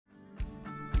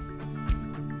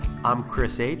I'm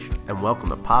Chris H., and welcome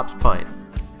to Pop's Pint,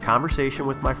 a conversation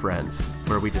with my friends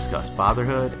where we discuss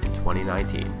fatherhood in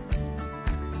 2019.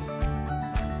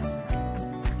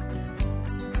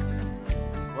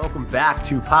 Welcome back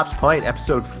to Pop's Pint,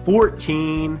 episode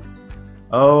 14.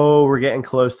 Oh, we're getting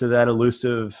close to that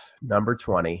elusive number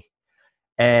 20.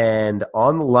 And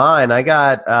on the line, I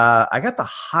got the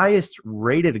highest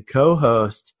rated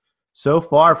co-host so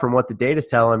far from what the data's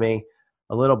telling me,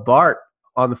 a little Bart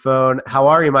on the phone. How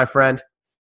are you, my friend?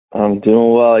 I'm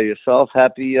doing well. Yourself?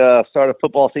 Happy start of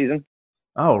football season?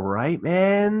 Oh, right,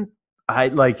 man.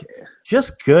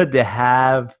 Just good to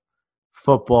have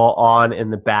football on in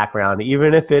the background,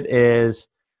 even if it is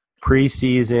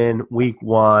preseason, week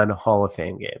 1, Hall of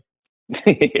Fame game.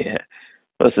 Yeah.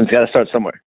 Listen, it's got to start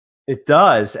somewhere. It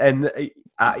does. And,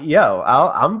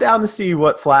 I'm down to see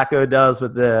what Flacco does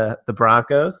with the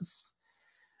Broncos.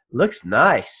 Looks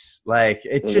nice. Like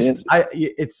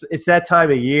it's that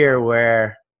time of year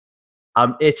where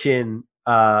I'm itching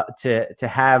to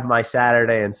have my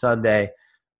Saturday and Sunday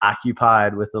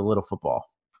occupied with a little football.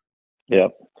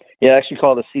 Yep. Yeah, I actually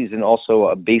call the season also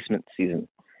a basement season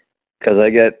because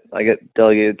I get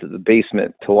delegated to the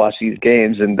basement to watch these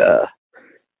games, and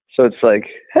so it's like,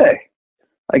 hey,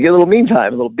 I get a little me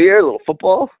time, a little beer, a little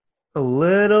football. A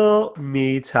little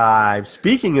me time.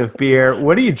 Speaking of beer,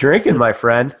 what are you drinking, my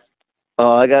friend?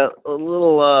 I got a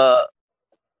little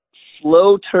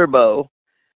Slow Turbo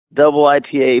double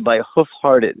IPA by Hoof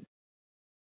Hearted.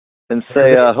 And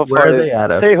say Hoof Where Hearted. are they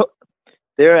out of?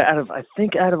 They're out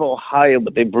of Ohio,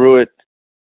 but they brew it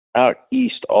out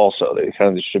east also. They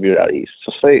kind of distribute it out east.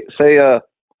 So say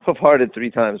Hoof Hearted 3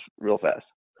 times real fast.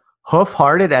 Hoof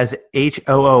Hearted as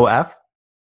HOOF?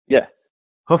 Yeah.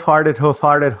 Hoof Hearted, Hoof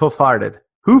Hearted, Hoof Hearted.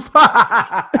 Hoof.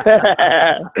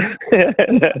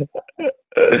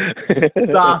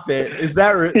 Stop it. Is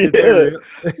that real?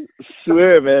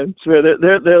 Swear, man. Swear.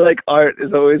 They're like art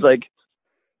is always like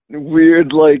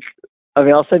weird. Like, I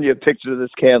mean, I'll send you a picture of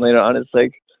this can later on. It's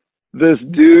like this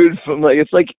dude from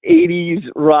it's like 80s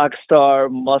rock star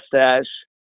mustache,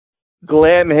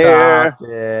 glam hair,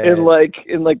 in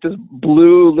this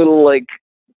blue little like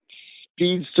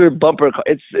speedster bumper car.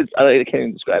 It's I can't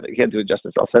even describe it. I can't do it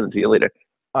justice. I'll send it to you later.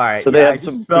 All right. So they have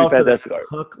some pretty fantastic art.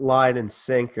 Hook, line, and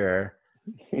sinker.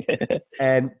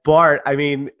 And Bart, I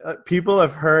mean, people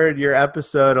have heard your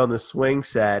episode on the swing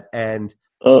set, and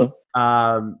you're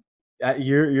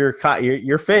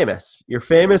famous. You're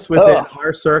famous within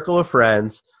our circle of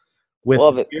friends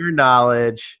with your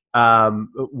knowledge,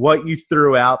 what you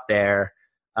threw out there,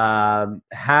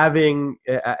 having,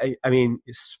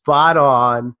 spot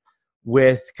on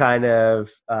with kind of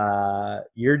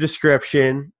your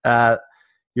description,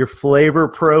 your flavor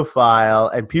profile,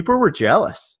 and people were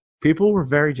jealous. People were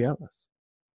very jealous.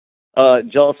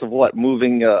 Jealous of what?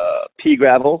 Moving pea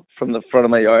gravel from the front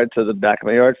of my yard to the back of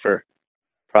my yard for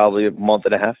probably a month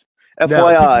and a half.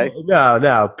 FYI.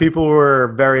 No. People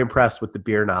were very impressed with the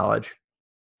beer knowledge.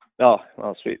 Oh,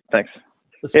 sweet. Thanks.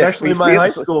 Especially my high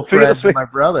school friends and my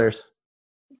brothers.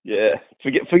 Yeah.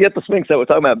 Forget the swing set. We're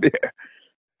talking about beer.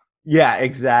 Yeah,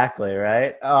 exactly,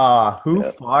 right? Oh, who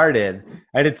farted?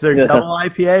 And it's their double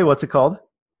IPA. What's it called?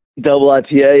 Double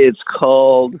IPA. It's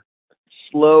called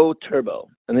Slow Turbo.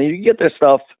 And then you can get their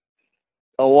stuff.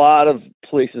 A lot of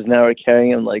places now are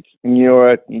carrying them, like New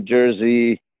York, New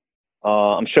Jersey.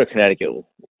 I'm sure Connecticut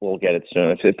will get it soon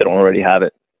if they don't already have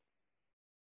it.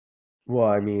 Well,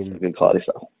 I mean, good quality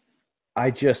stuff.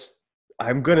 I'm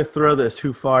going to throw this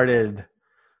who farted.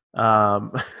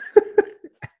 I'm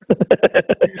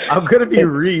going to be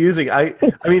reusing. I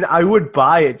mean, I would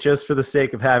buy it just for the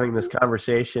sake of having this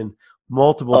conversation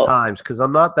multiple times because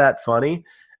I'm not that funny,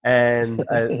 and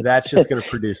that's just going to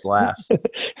produce laughs.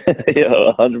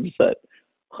 Yeah, 100%.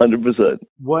 100%.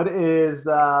 What is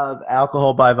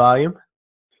alcohol by volume?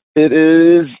 It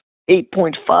is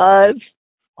 8.5.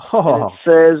 Oh. And it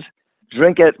says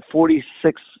drink at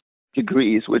 46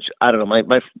 degrees, which I don't know. My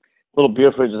little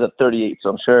beer fridge is at 38, so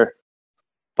I'm sure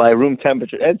by room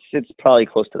temperature, it's probably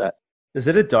close to that. Is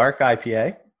it a dark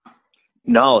IPA?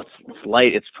 No, it's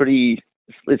light. It's pretty.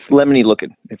 It's lemony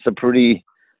looking. It's a pretty. It's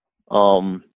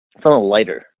on a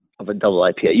lighter of a double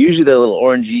IPA. Usually they're a little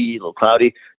orangey, a little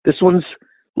cloudy. This one's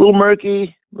a little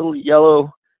murky, a little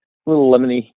yellow, a little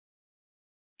lemony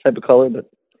type of color, but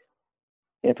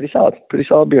yeah, pretty solid. Pretty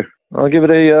solid beer. I'll give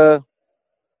it a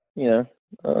 4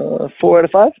 out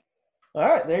of 5. All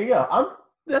right, there you go.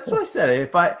 That's what I said.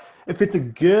 If it's a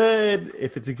good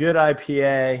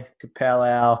IPA, good pale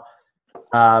ale,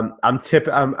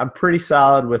 I'm pretty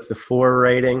solid with the 4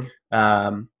 rating.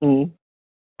 I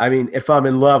mean, if I'm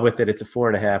in love with it, it's a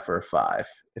 4.5 or a 5.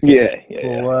 If it's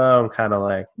below, I'm kind of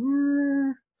like,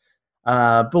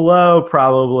 Below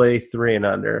probably 3 and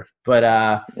under. But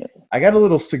I got a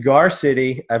little Cigar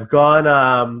City. I've gone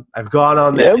on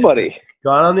buddy.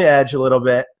 Gone on the edge a little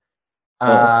bit.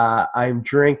 I'm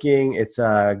drinking. It's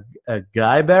a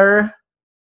Guayabera.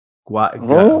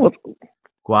 Guayabera.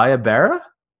 Guayabera.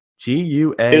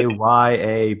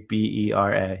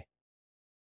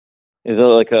 Is it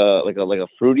like a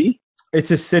fruity?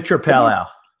 It's a Citra Pale Ale,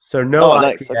 so no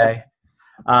IPA.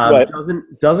 Nice.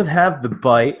 Doesn't have the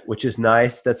bite, which is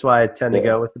nice. That's why I tend to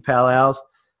go with the Pale Ales.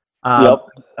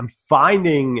 I'm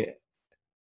finding.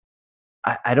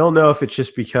 I don't know if it's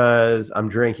just because I'm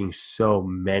drinking so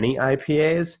many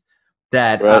IPAs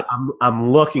that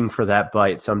I'm looking for that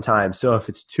bite sometimes. So if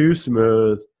it's too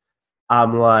smooth,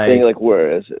 I'm like,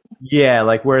 where is it? Yeah,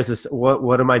 like where is this?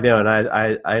 What am I doing?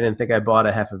 I didn't think I bought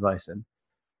a Hefeweizen.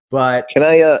 But can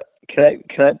I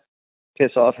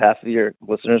piss off half of your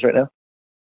listeners right now?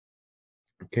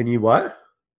 Can you what?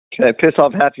 Can I piss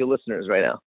off half your listeners right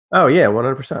now? Oh yeah,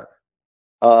 100%.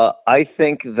 I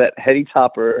think that Heady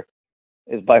Topper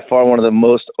is by far one of the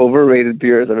most overrated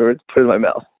beers I've ever put in my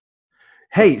mouth.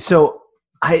 Hey, so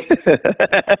everyone's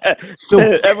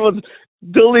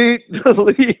delete.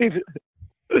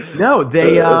 No,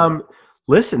 they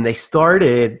listen. They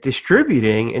started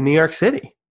distributing in New York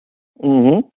City.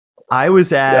 Mm-hmm. I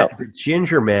was at the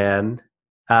Ginger Man.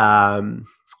 It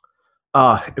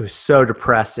was so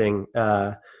depressing.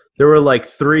 There were like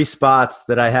 3 spots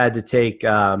that I had to take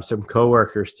some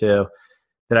coworkers to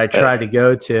that I tried to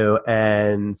go to,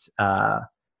 and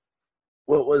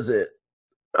what was it?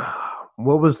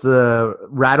 What was the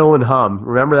Rattle and Hum?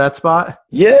 Remember that spot?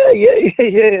 Yeah.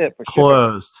 For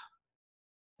Closed.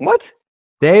 Sure. What?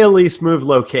 They at least moved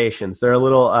locations. They're a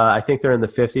little. I think they're in the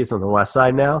 50s on the west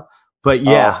side now. But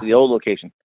yeah, so the old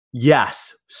location.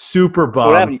 Yes, super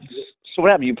bummed. So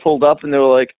what happened? You pulled up and they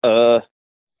were like, not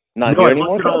here anymore? I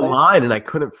looked it online and I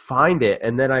couldn't find it.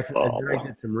 And then I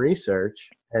did some research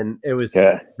and it was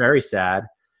very sad.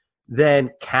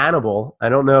 Then Cannibal. I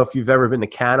don't know if you've ever been to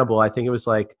Cannibal. I think it was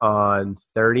like on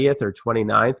 30th or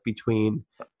 29th between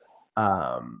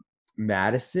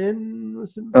Madison.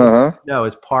 Was it? No,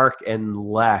 it's Park and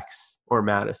Lex or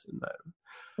Madison.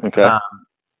 Okay.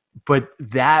 But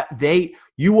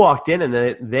you walked in and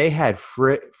they had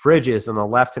fridges on the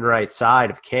left and right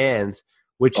side of cans,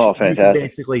 which you can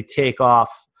basically take out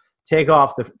of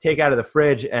the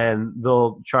fridge and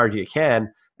they'll charge you a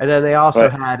can. And then they also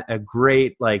had a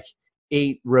great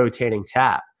 8 rotating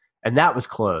tap, and that was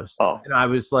closed. And I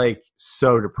was like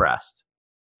so depressed.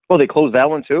 Oh, they closed that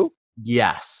one too?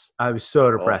 Yes, I was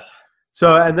so depressed.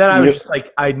 So, and then I was just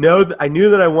like, I knew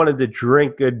that I wanted to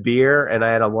drink good beer, and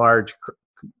I had a large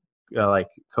a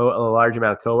large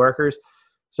amount of coworkers.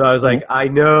 So I was like, I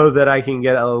know that I can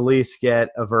at least get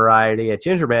a variety at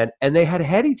Ginger Man, and they had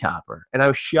Heady Topper, and I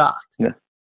was shocked. Yeah.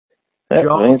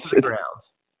 Jaw to the ground.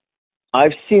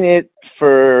 I've seen it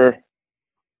for,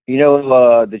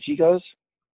 the Chicos.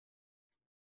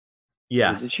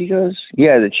 Yes. The Chicos?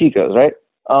 Yeah, the Chicos, right?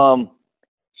 So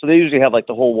they usually have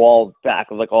the whole wall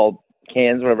back of all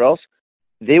cans, whatever else.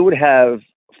 They would have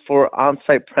for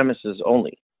on-site premises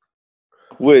only.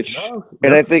 Which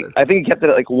I think he kept it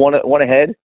at one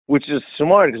ahead, which is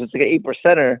smart because it's like an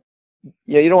 8%er.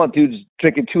 Yeah, you don't want dudes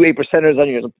drinking 2 8%ers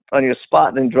on your spot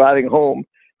and then driving home,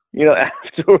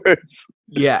 afterwards.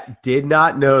 Yeah, did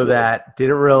not know that.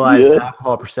 Didn't realize the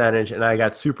alcohol percentage, and I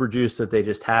got super juiced that they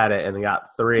just had it and they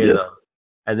got 3 of them,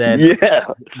 and then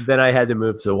I had to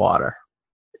move to water.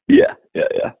 Yeah.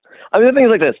 I mean, the thing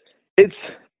is like this.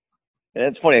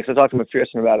 It's funny because I talked to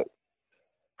McPherson about it.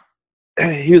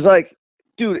 He was like,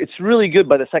 dude, it's really good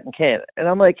by the second can. And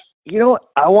I'm like,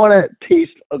 I want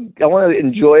to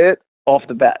enjoy it off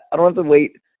the bat. I don't have to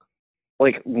wait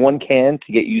one can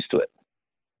to get used to it.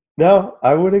 No,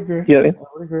 I would agree. You know what I mean? I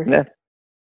would agree. Yeah.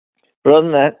 But other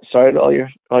than that, sorry to all your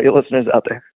listeners out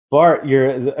there. Bart, your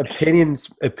opinions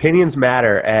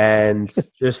matter, and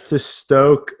just to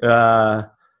stoke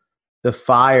the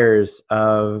fires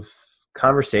of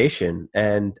conversation,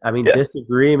 and I mean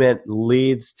disagreement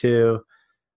leads to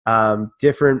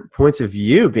different points of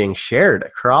view being shared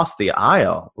across the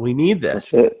aisle. We need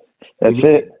this. That's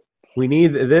it. We need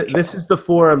this is the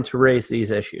forum to raise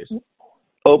these issues.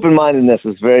 Open-mindedness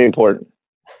is very important.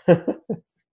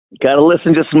 Got to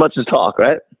listen just as much as talk,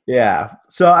 right? Yeah.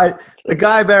 So the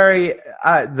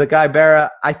Guayabera,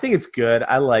 I think it's good.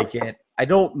 I like it. I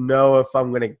don't know if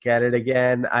I'm going to get it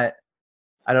again. I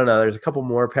don't know. There's a couple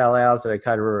more pale ales that I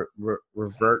kind of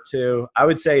revert to. I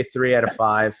would say 3 out of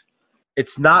 5.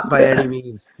 It's not by any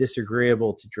means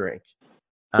disagreeable to drink.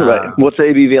 Right. What's the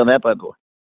ABV on that, by the way?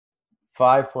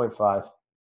 5.5.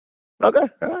 Okay.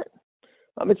 All right.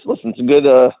 Listen, it's a good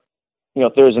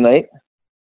Thursday night.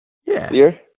 Yeah.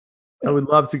 Beer. I would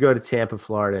love to go to Tampa,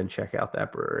 Florida, and check out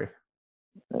that brewery.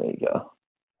 There you go.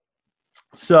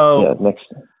 So next.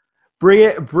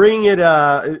 Bring it.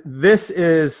 This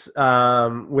is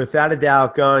without a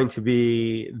doubt going to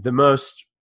be the most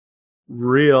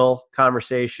real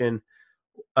conversation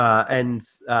and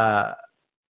the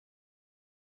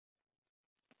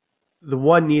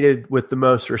one needed with the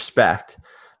most respect.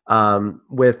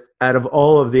 With out of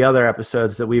all of the other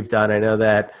episodes that we've done, I know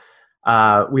that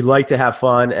we like to have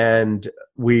fun and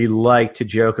we like to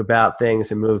joke about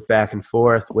things and move back and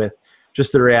forth with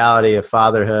just the reality of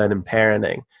fatherhood and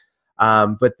parenting.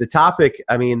 But the topic,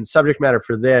 subject matter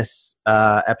for this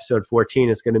episode 14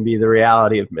 is going to be the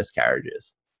reality of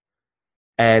miscarriages.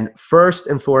 And first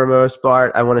and foremost,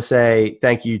 Bart, I want to say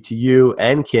thank you to you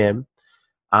and Kim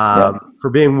for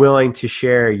being willing to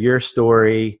share your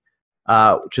story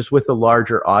just with a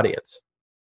larger audience.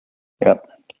 Yep.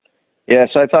 Yeah,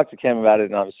 so I talked to Kim about it,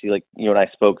 and obviously, like, you and I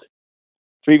spoke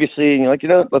previously, and you're like,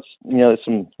 let's, we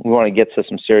want to get to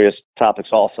some serious topics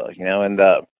also, and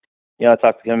I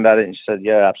talked to Kim about it, and she said,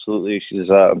 yeah, absolutely. She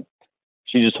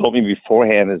just told me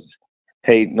beforehand is,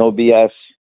 hey, no BS.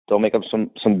 Don't make up some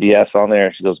BS on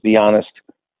there. She goes, be honest.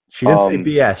 She didn't say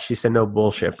BS. She said no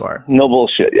bullshit, Bart. No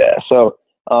bullshit, yeah. So,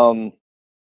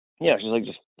 she's like,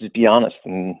 just be honest,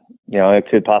 and, it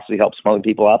could possibly help some other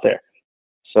people out there.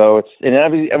 So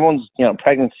everyone's,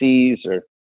 pregnancies or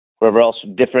whatever else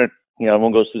are different.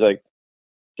 Everyone goes through like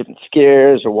different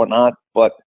scares or whatnot.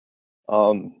 But,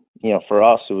 for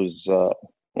us, it was,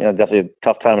 definitely a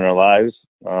tough time in our lives.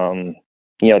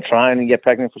 Trying to get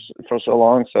pregnant for so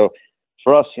long. So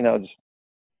for us,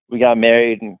 we got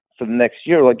married, and for the next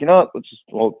year, like,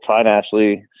 we'll try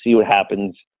naturally, see what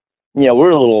happens. We're a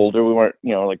little older. We weren't,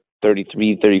 like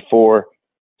 33, 34.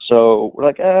 So we're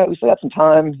like, we still got some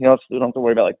time. We don't have to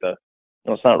worry about like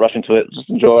let's not rush into it. Just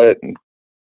enjoy it and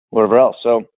whatever else.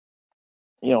 So,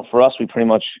 for us, we pretty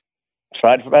much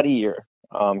tried for about a year.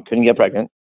 Couldn't get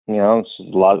pregnant. It's a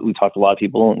lot. We talked to a lot of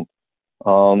people, and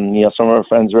some of our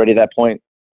friends already at that point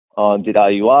did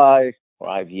IUI or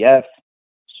IVF.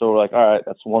 So we're like, all right,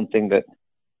 that's one thing that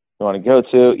we want to go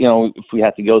to. If we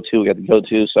had to go to, we had to go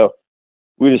to. So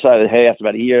we decided, hey, after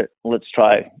about a year, let's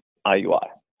try IUI.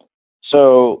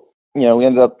 So, we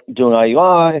ended up doing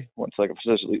IUI, went to like a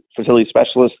fertility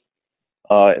specialist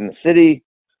in the city.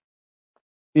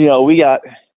 We got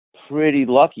pretty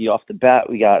lucky off the bat.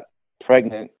 We got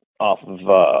pregnant off of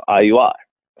IUI.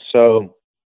 So,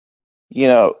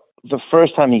 the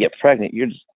first time you get pregnant, you're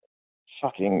just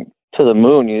fucking to the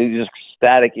moon. You're just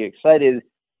ecstatic. You're excited.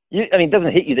 It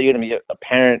doesn't hit you that you're going to be a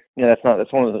parent. That's one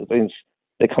of the things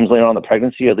that comes later on in the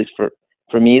pregnancy, or at least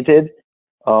for me it did.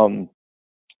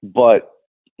 But,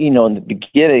 in the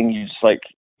beginning,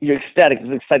 you're ecstatic. It's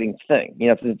an exciting thing.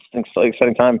 It's an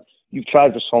exciting time. You've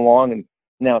tried for so long, and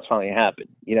now it's finally happened,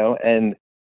 and,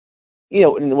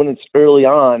 when it's early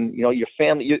on, your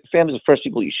family's the first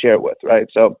people you share with, right?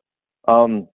 So,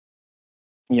 it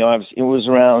was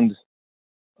around,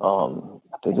 I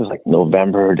think it was like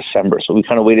November or December. So we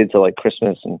kind of waited till like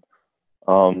Christmas, and,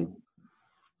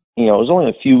 it was only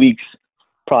a few weeks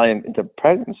probably into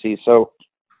pregnancy. So,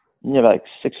 like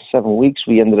 6 or 7 weeks,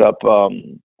 we ended up,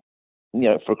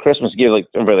 for Christmas, gave like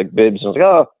everybody like bibs. And I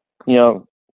was like,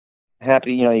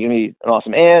 happy, you're going to be an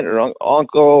awesome aunt or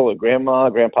uncle or grandma,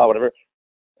 grandpa, whatever.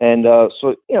 And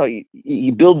so,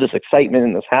 you build this excitement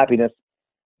and this happiness.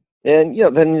 And,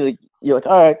 then you're like,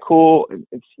 all right, cool.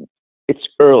 It's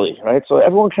early, right? So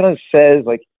everyone kind of says,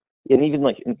 like, and even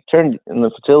like in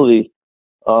the fertility,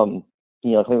 they're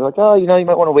like, oh, you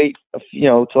might want to wait,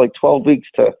 to like 12 weeks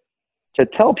to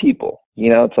tell people,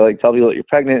 to like tell people that you're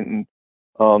pregnant, and,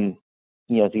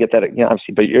 to get that,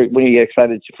 obviously, but when you get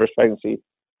excited, it's your first pregnancy,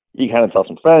 you kind of tell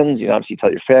some friends, obviously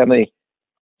tell your family.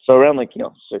 So around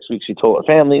 6 weeks, we told our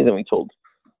family, then we told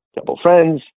a couple of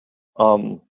friends.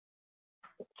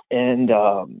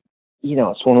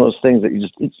 It's one of those things that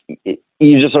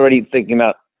you're just already thinking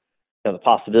about, the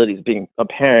possibilities of being a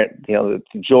parent, the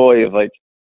joy of like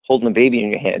holding a baby in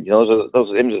your hand. Those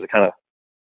are images that kind of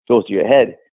go through your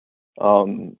head.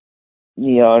 And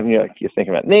you're thinking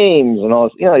about names and all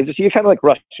this, you're kind of like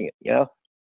rushing it,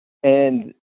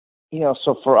 and,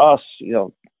 so for us,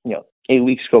 8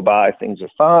 weeks go by, things are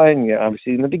fine.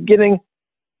 Obviously in the beginning,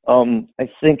 I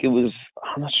think it was,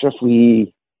 I'm not sure if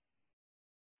we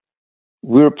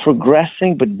were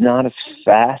progressing, but not as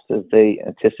fast as they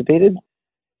anticipated,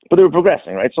 but they were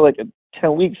progressing, right? So like at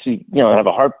 10 weeks, you have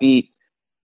a heartbeat,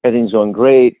 everything's going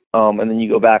great. And then you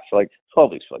go back to like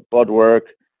 12 weeks for like blood work.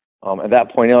 At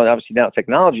that point, obviously now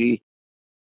technology,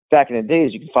 back in the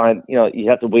days, you could find, you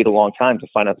have to wait a long time to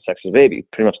find out the sex of the baby,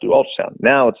 pretty much through ultrasound.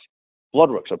 Now it's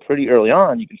blood work. So pretty early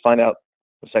on, you can find out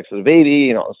the sex of the baby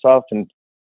and all the stuff. And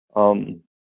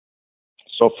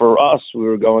so for us, we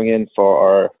were going in for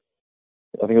our,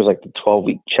 I think it was like the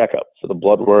 12-week checkup for the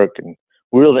blood work. And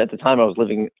at the time, I was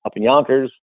living up in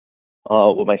Yonkers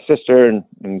with my sister and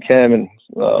Kim and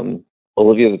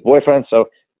Olivia's boyfriend. So,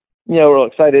 we're all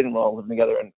excited and we're all living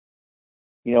together. And,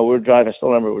 we're driving, I still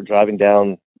remember we're driving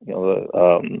down,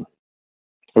 the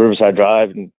Riverside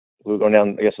Drive, and we were going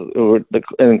down, I guess,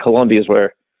 in Columbia is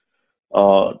where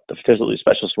the fertility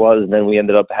specialist was. And then we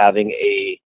ended up having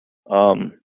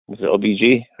was it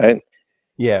OBG, right?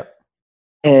 Yeah.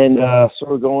 And so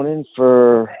we're going in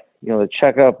for, the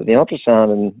checkup and the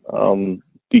ultrasound, and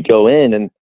we go in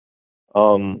and,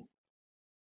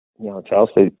 tell us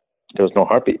that there was no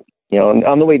heartbeat. And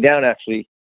on the way down, actually,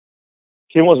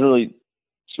 Kim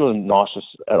she wasn't nauseous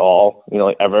at all,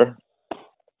 like ever.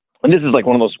 And this is like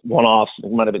one of those one-offs.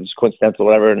 It might have been just coincidental or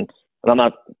whatever. And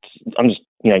I'm just,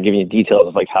 giving you details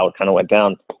of like how it kind of went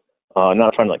down.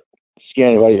 Not trying to like scare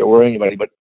anybody or worry anybody, but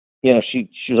she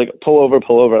was like, pull over. I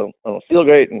don't feel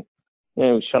great. And,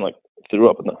 she kind of like threw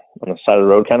up on the side of the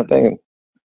road kind of thing. And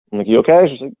I'm like, you okay?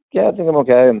 She's like, yeah, I think I'm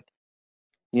okay. And,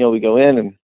 we go in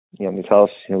and, they tell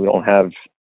us, we don't have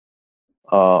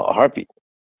a heartbeat.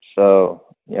 So,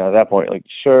 at that point, like,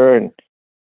 sure. And,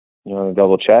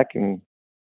 double check. And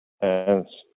it's,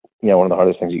 one of the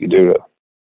hardest things you could do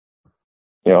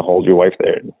to, hold your wife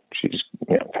there. And she just,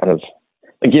 kind of,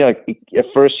 like, at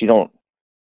first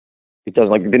it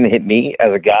didn't hit me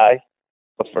as a guy,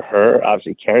 but for her,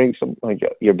 obviously carrying some, like,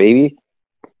 your baby,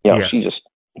 she just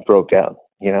broke down,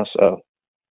 so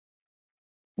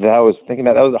that was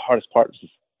the hardest part,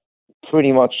 just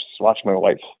pretty much just watching my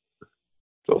wife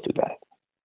go through that.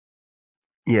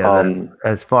 Yeah,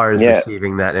 as far as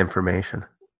receiving that information.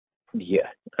 Yeah,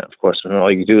 of course. And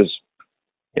all you do is,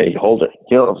 you hold it.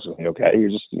 Okay.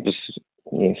 You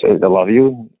say, I love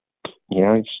you.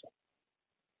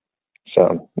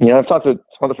 So, I've talked to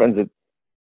some other friends that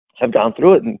have gone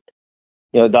through it, and,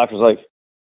 the doctor's like,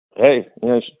 hey,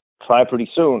 you should try pretty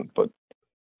soon, but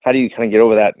how do you kind of get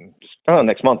over that? And just,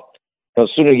 next month. The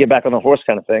sooner you get back on the horse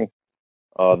kind of thing,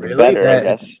 the better, I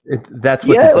guess. That's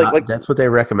what that's what they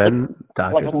recommend,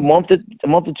 doctors. Like a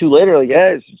month or two later,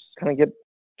 just kind of get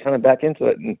back into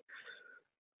it. And,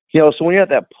 so when you're at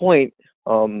that point,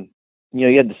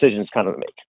 you have decisions kind of to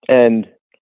make. And,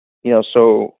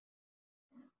 so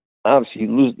obviously you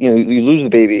lose the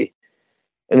baby,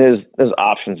 and there's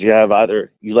options. You have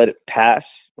either you let it pass,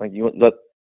 like you let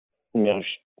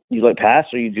it pass,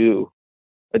 or you do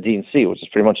a D&C, which is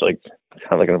pretty much like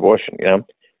kind of like an abortion,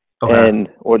 okay.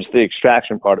 Or just the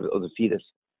extraction part of the fetus.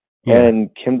 Yeah. And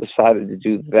Kim decided to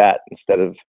do that instead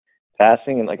of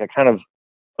passing, and like I kind of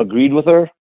agreed with her,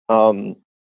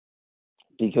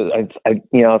 because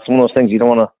it's one of those things you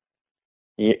don't want to.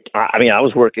 I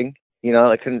was working,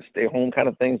 I couldn't stay home, kind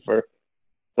of thing for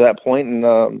that point, and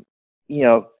I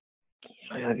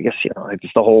guess like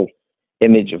just the whole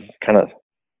image of kind of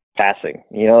passing,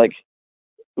 like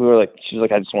we were like, she's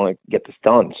like, I just want to get this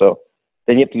done. So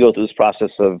then you have to go through this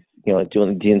process of like doing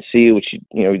the D&C, which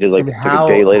we did like a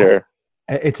day later.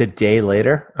 It's a day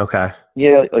later, okay.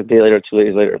 Yeah, like a day later, 2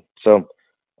 days later. So,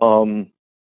 when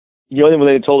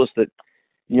they told us that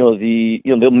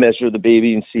they'll measure the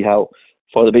baby and see how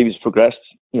far the baby's progressed.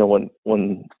 When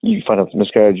you find out the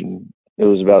miscarriage, and it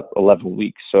was about 11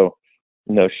 weeks. So,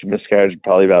 she miscarried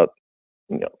probably about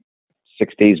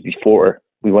 6 days before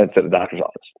we went to the doctor's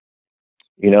office.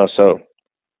 So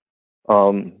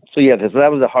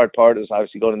that was the hard part, is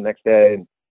obviously going the next day and,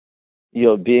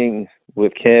 being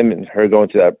with Kim and her going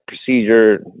through that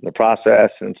procedure, the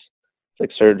process, and it's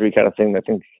like surgery kind of thing. I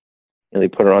think they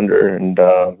put her under, and,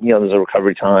 there's a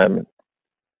recovery time.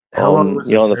 How long was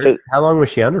how long was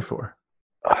she under for?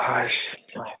 That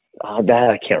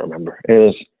I can't remember. It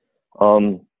was,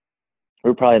 we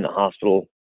were probably in the hospital,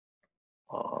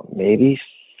 maybe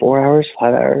 4 hours,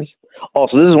 5 hours.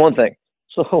 Also, this is one thing.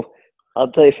 So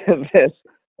I'll tell you this.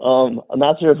 I'm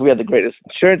not sure if we had the greatest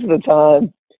insurance at the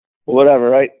time or whatever,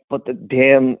 right? But the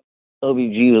damn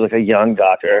OBG was like a young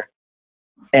doctor.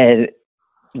 And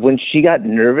when she got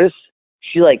nervous,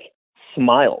 she like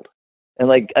smiled. And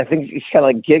like, I think she kind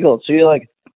of like giggled. So you're like,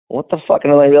 what the fuck?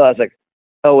 And then I realized like,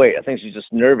 oh wait, I think she's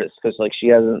just nervous because like she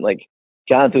hasn't like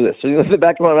gone through this. So in the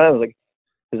back of my mind, I was like,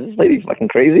 is this lady fucking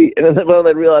crazy? And then when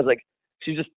I realized like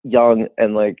she's just young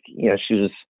and like, she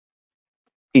was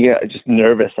just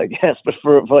nervous, I guess. But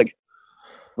for like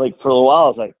for a while, I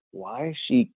was like, why is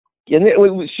she? And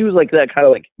she was like that kind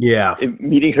of like,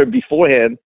 meeting her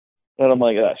beforehand, And I'm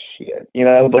like, oh shit, you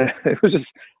know. But it was just,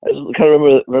 I just kind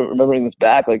of remembering this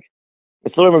back. Like, I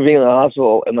still remember being in the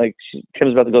hospital, and like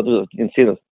Kim's about to go through and see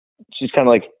this. She's kind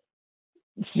of like,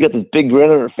 she's got this big grin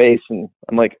on her face, and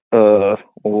I'm like,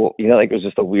 well, you know, like it was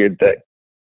just a weird thing.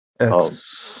 But I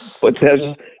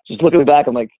was just looking back,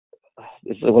 I'm like,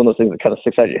 it's one of those things that kind of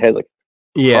sticks out of your head, like,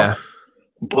 yeah.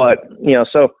 But you know,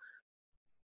 so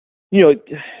you know,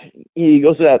 you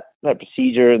go through that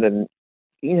procedure, and then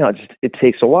you know, it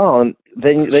takes a while, and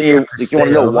then you want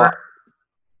to know why.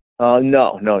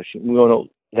 No, we won't know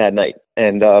that night,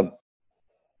 and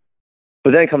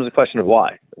but then comes the question of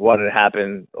why. Why did it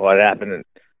happen? Why did it happen? And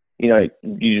you know,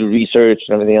 you do research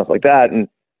and everything else like that. And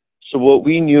so what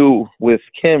we knew with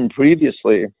Kim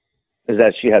previously is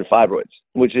that she had fibroids,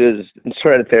 which is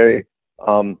hereditary.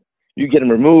 You get them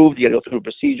removed, you got to go through a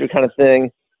procedure kind of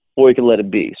thing, or you can let it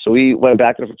be. So we went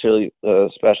back to the fertility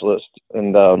specialist,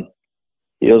 and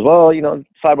he goes, well, you know,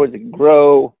 fibroids can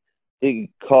grow, they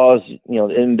cause, you know,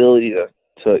 the inability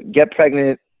to get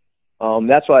pregnant.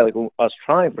 That's why, like, I was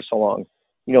trying for so long,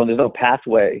 you know, there's no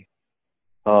pathway,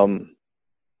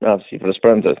 obviously, for the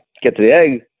sperm to get to the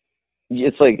egg.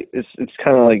 It's like, it's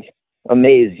kind of like a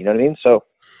maze, you know what I mean? So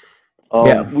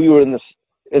we were in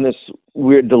this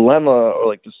weird dilemma, or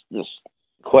like this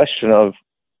question of,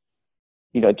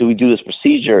 you know, do we do this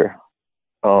procedure,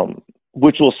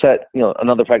 which will set, you know,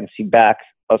 another pregnancy back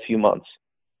a few months.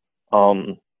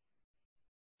 And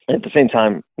at the same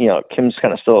time, you know, Kim's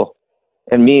kind of still,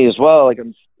 and me as well, like,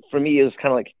 for me, it was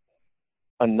kind of like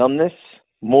a numbness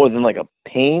more than like a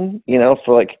pain, you know.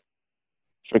 For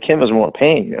Kim, it was more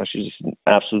pain, you know. She's just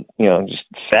absolute, you know, just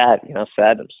sad, you know,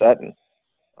 sad and upset, and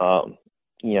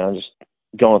you know, just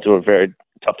going through a very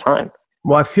tough time.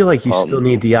 Well, I feel like you still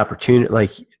need the opportunity,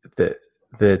 like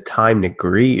the time to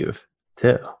grieve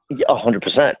too.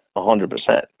 100%.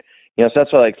 You know, so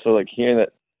that's why, like, hearing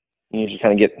that you should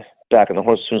kind of get back on the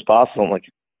horse as soon as possible. I'm like,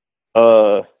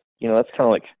 you know, that's kind of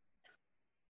like,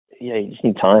 yeah, you just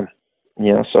need time.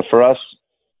 You know, so for us,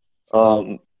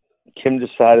 Kim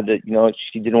decided that, you know,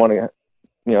 she didn't want to,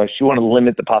 you know, she wanted to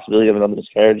limit the possibility of another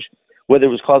miscarriage, whether it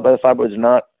was caused by the fibroids or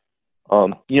not.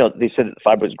 You know, they said that the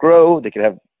fibroids grow, they could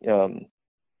have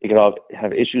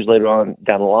issues later on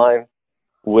down the line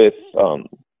with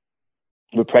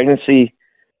pregnancy.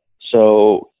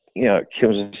 So, you know, Kim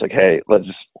was just like, hey, let's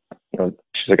just, you know,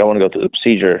 she's like, I want to go through the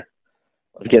procedure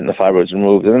of getting the fibroids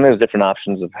removed. And then there's different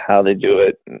options of how they do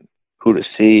it and who to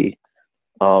see.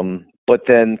 But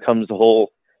then comes the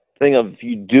whole thing of, if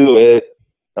you do it,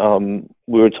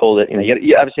 we were told that, you know,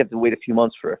 you obviously have to wait a few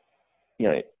months for, you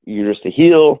know, uterus to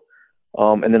heal.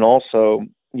 And then also,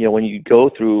 you know, when you go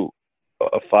through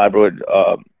a fibroid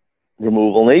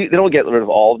removal, and they don't get rid of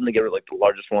all of them, they get rid of like the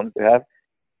largest ones they have.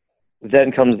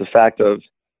 Then comes the fact of,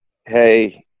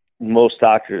 hey, most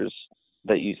doctors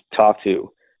that you talk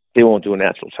to, they won't do a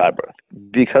natural childbirth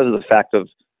because of the fact of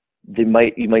you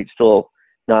might still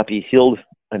not be healed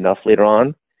enough later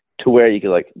on to where you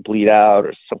could like bleed out,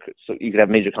 or so you could have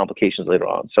major complications later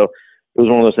on. So it was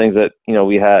one of those things that, you know,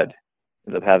 we ended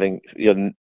up having, you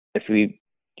know, if you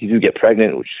do get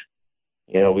pregnant, which,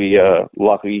 you know, we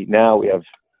luckily now we have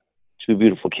 2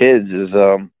 beautiful kids, is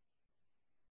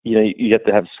you know, you have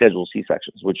to have scheduled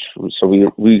C-sections, which, so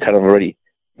we kind of already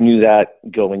knew that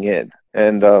going in.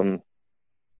 And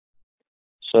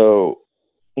so,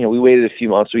 you know, we waited a few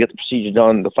months. We got the procedure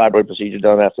done, the fibroid procedure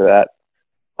done after that.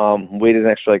 Waited an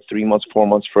extra like 3 months, 4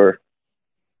 months for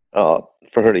her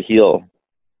to heal.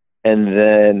 And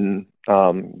then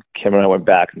Kim and I went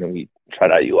back, and then we tried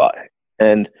IUI.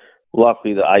 And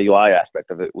luckily the IUI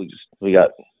aspect of it, we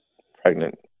got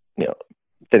pregnant, you know,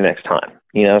 the next time,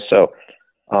 you know. So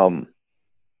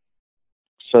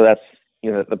so that's,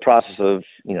 you know, the process of,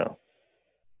 you know,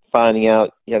 finding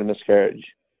out you had a miscarriage,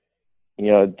 you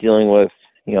know, dealing with,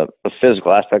 you know, the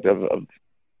physical aspect of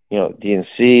you know,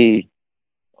 D&C,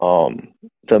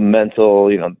 the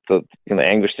mental, you know, the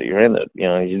anguish that you're in, that, you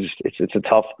know, it's a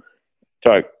tough,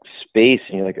 dark space,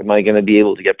 and you're like, am I going to be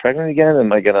able to get pregnant again?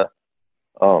 Am I going to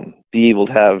be able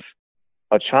to have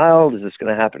a child? Is this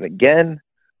going to happen again?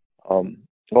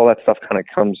 All that stuff kind of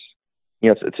comes, you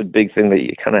know, it's a big thing that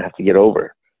you kind of have to get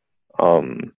over,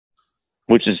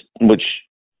 which,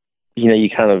 you know, you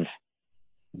kind of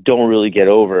don't really get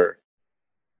over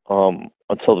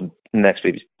until the next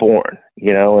baby's born,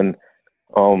 you know. And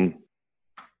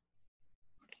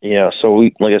you know, so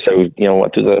we, like I said, we, you know,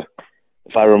 went through the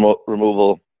fibroid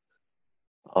removal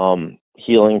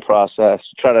healing process,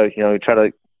 try to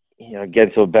get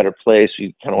into a better place.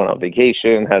 We kind of went on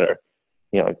vacation, had our,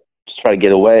 you know, just try to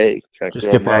get away,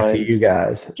 just get back to you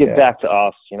guys, get back to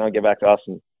us, you know,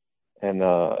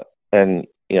 and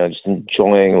just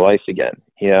enjoying life again,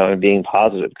 and being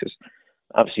positive, because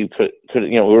obviously we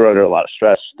were under a lot of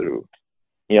stress through,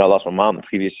 I lost my mom the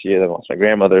previous year, then I lost my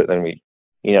grandmother, then we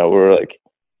were like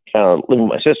trying to live with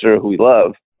my sister who we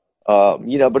love, but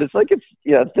it's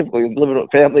typically living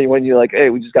with family when you're like, hey,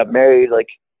 we just got married, like,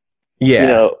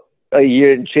 a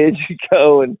year and change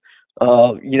ago, and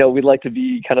we'd like to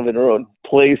be kind of in our own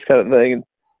place, kind of thing. And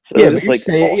so but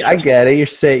I get it.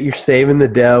 You're saving the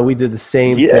dough. We did the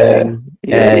same thing.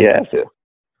 Yeah.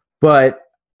 But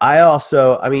I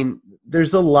also,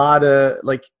 there's a lot of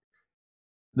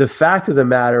the fact of the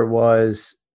matter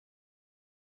was,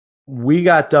 we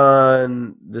got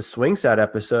done the Swing Set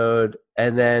episode,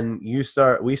 and then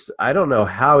I don't know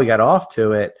how we got off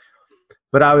to it,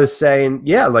 but I was saying,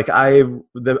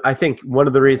 I think one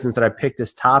of the reasons that I picked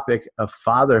this topic of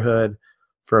fatherhood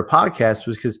for a podcast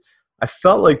was because I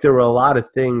felt like there were a lot of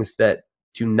things that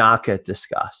do not get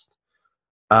discussed.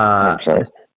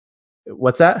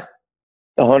 What's that?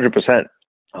 100%.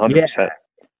 100%. Yeah.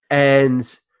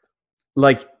 And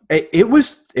it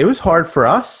was hard for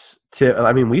us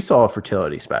we saw a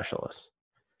fertility specialist.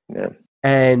 Yeah.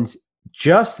 And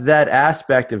just that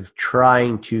aspect of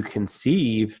trying to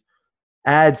conceive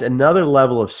adds another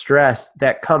level of stress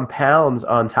that compounds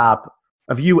on top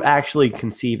of you actually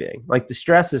conceiving. Like, the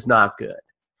stress is not good.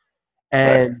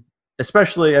 And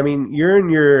especially, you're in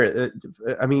your,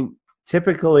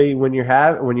 typically when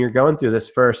you're going through this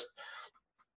first,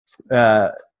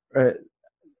 the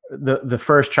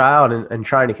first child and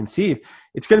trying to conceive,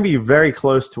 it's going to be very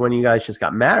close to when you guys just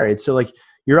got married. So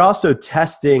you're also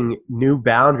testing new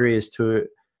boundaries to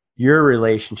your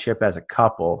relationship as a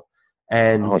couple,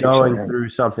 and 100%. Going through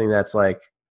something that's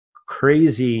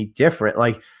crazy different.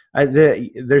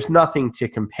 There's nothing to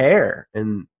compare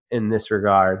in this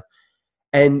regard.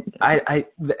 And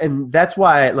and that's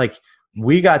why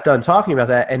we got done talking about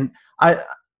that. And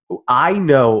I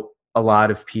know a lot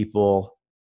of people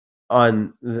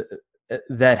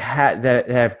that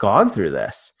have gone through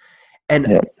this,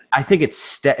 and I think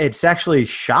it's actually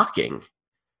shocking,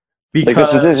 because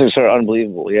the statistics are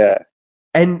unbelievable. Yeah.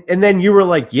 And then you were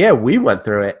like, yeah, we went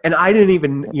through it, and I didn't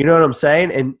even, you know what I'm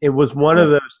saying? And it was one of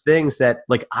those things that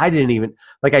I didn't even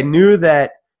I knew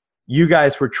that you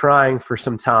guys were trying for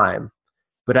some time,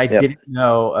 but I didn't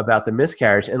know about the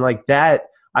miscarriage. And that,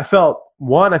 I felt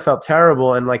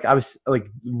terrible, and I was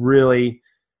really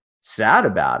sad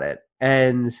about it.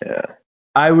 And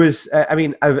I was,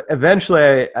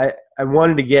 eventually I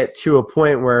wanted to get to a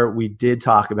point where we did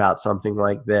talk about something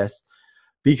like this,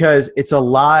 because it's a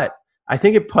lot. I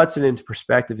think it puts it into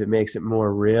perspective. It makes it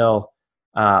more real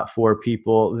for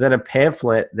people than a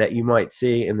pamphlet that you might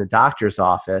see in the doctor's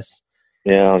office.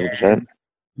 Yeah, 100%.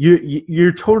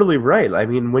 You're totally right.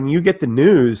 When you get the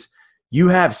news, you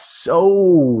have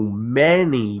so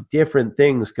many different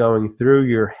things going through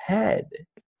your head.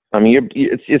 You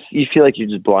feel like you're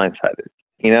just blindsided.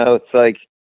 It's like,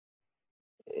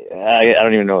 I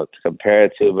don't even know what to compare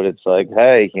it to, but it's like,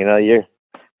 hey,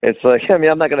 it's like,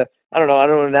 I'm not gonna. I don't know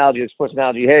an analogy, a sports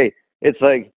analogy. Hey, it's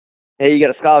like, hey, you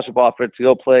got a scholarship offer to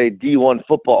go play D1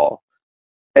 football.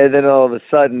 And then all of a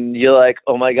sudden you're like,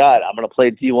 oh my God, I'm going to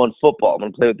play D1 football. I'm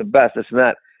going to play with the best, this and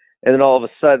that. And then all of a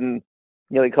sudden,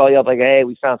 they call you up like, hey,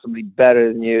 we found somebody better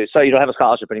than you. So you don't have a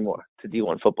scholarship anymore to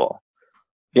D1 football.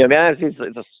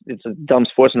 It's a dumb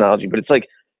sports analogy, but it's like,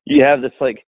 you have this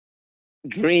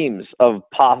dreams of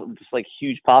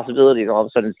huge possibilities, and all of a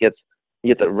sudden you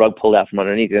get the rug pulled out from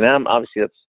underneath you. And obviously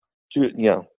that's,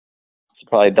 it's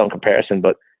probably a dumb comparison,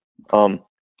 but how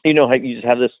you just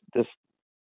have this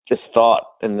thought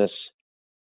and this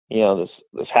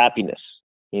happiness,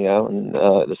 and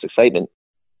this excitement,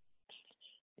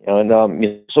 so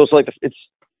it's it's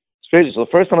crazy. So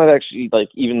the first time I've actually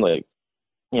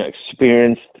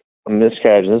experienced a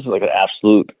miscarriage, and this is an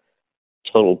absolute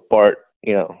total Bart,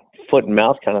 foot and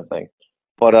mouth kind of thing.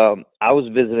 But I was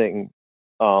visiting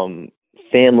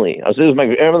family. It was my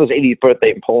grandmother's 80th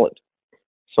birthday in Poland.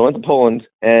 So I went to Poland,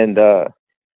 and I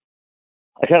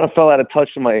kind of fell out of touch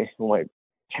with my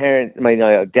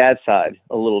dad's side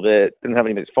a little bit. Didn't have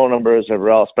anybody's phone numbers or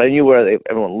whatever else, but I knew where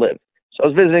everyone lived. So I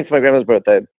was visiting for my grandma's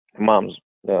birthday, my mom's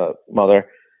mother,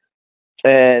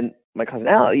 and my cousin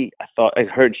Allie. I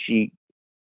heard she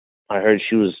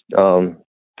was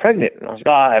pregnant, and I was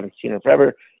like, I haven't seen her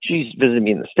forever. She's visited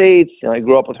me in the States. I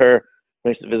grew up with her. I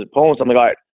used to visit Poland. So I'm like, all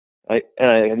right.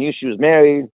 I knew she was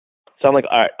married. So I'm like,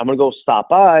 all right, I'm going to go stop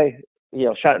by,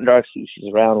 shot in dark, see if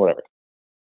she's around, whatever.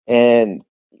 And,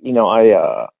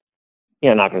 I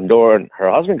knock on the door, and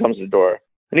her husband comes to the door,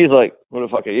 and he's like, who the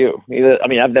fuck are you?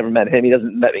 I've never met him. He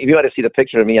doesn't met me. If you might have seen a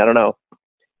picture of me, I don't know.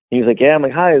 He was like, yeah. I'm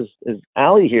like, hi, is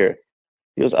Allie here?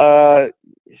 He goes,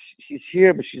 she's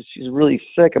here, but she's really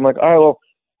sick. I'm like, all right, well,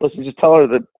 listen, just tell her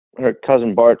that her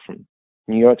cousin Bart from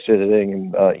New York's visiting,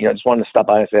 and I just wanted to stop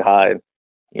by and say hi. And,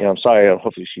 I'm sorry.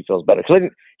 Hopefully she feels better. Because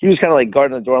he was kind of like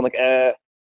guarding the door. I'm like, I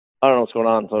don't know what's going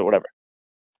on, so whatever.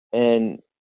 And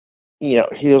he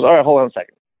goes, all right, hold on a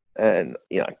second. And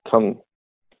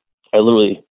I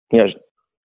literally,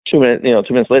 2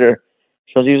 minutes later,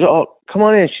 she goes, oh, come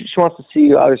on in. She wants to see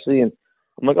you, obviously. And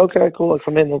I'm like, okay, cool. I'll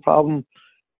come in, no problem.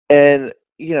 And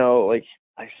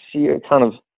I see her kind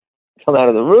of come out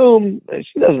of the room, and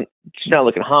she's not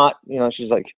looking hot. She's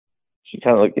like, she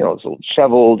kind of like, it's a little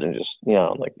disheveled and just,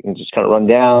 and just kind of run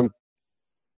down.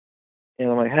 And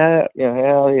I'm like, hey,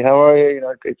 Allie, how are you?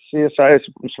 Great to see you. Sorry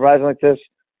I'm surprising like this.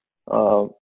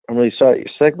 I'm really sorry you're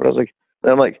sick. But I was like,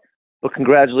 then I'm like, well,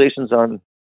 congratulations on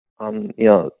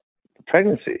the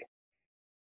pregnancy.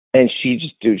 And she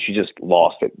just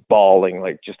lost it, bawling,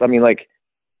 just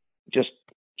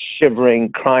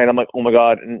shivering, crying. I'm like, oh my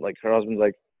God. And like her husband's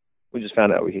like, we just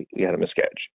found out we had a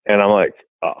miscarriage. And I'm like,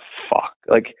 oh fuck.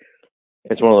 Like,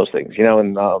 it's one of those things,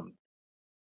 and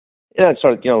it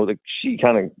started, she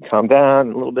kind of calmed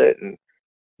down a little bit, and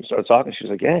we started talking. She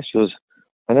was like, yeah. She goes,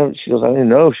 I know. She goes, I didn't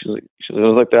know. She was it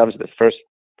was like that was the first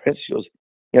pregnancy. She goes,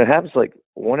 it happens to like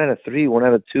 1 out of 3, 1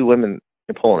 out of 2 women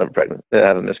in Poland have pregnant that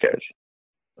have a miscarriage.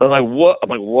 I'm like, what? I'm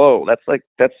like, whoa, that's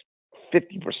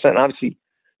 50%. Obviously,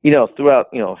 throughout,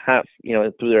 half,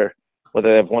 through their, whether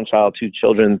they have 1 child, 2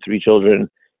 children, 3 children,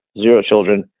 0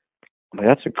 children. I'm like,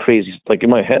 that's a crazy, like in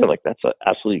my head, I'm like, that's an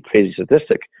absolutely crazy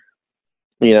statistic.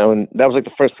 And that was like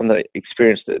the first time that I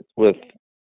experienced it with,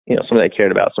 somebody I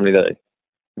cared about, somebody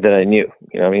that I knew.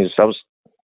 I I was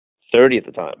 30 at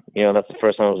the time. That's the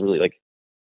first time I was really like,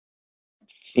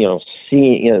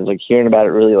 seeing, like hearing about it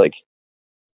really like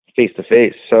face to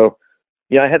face. So,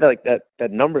 I had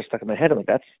that number stuck in my head. I'm like,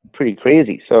 that's pretty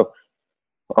crazy. So,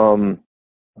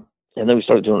 and then we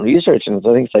started doing research, and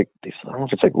I think it's like, I don't know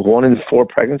if it's like 1 in 4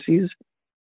 pregnancies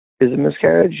is a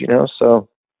miscarriage. So,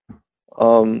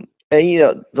 and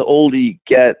the older you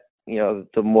get,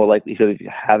 the more likelihood of you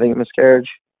having a miscarriage.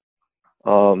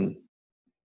 So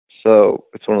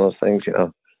it's one of those things,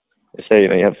 they say,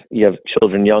 you have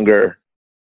children younger,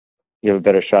 you have a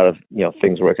better shot of,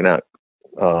 things working out.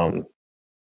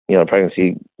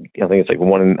 Pregnancy, I think it's like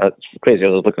 1 in, it's crazy. I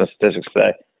was looking at statistics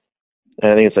today,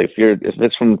 and I think it's like, if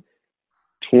it's from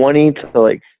 20 to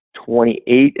like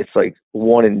 28, it's like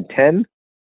 1 in 10. And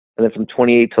then from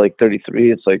 28 to like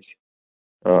 33, it's like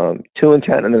 2 in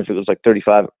 10. And then if it was like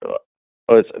 35,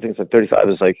 I think it's like 35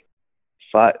 is like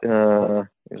 5,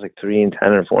 it's like 3 in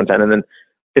 10 or 4 in 10. And then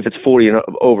if it's 40 and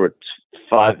over, it's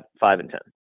 5 in 10.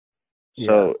 Yeah.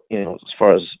 So, as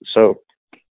far as,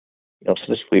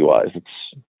 statistically wise,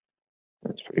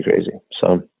 it's pretty crazy.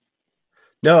 So.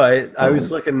 No, I was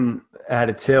looking at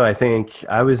it too. I think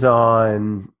I was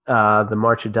on the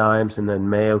March of Dimes and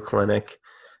then Mayo Clinic,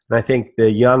 and I think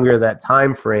the younger that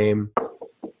time frame,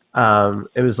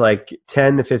 it was like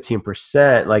 10 to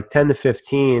 15%, like 10 to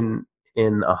 15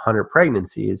 in 100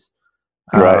 pregnancies.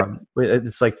 Right.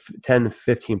 It's like 10 to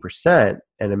 15%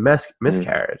 and a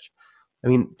miscarriage. I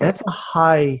mean, that's a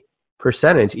high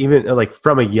percentage, even like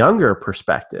from a younger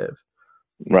perspective.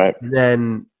 Right.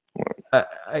 Then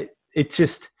I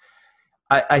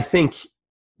think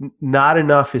not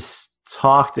enough is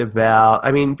talked about.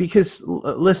 I mean, because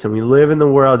listen, we live in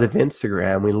the world of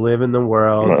Instagram. We live in the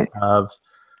world of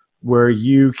where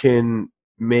you can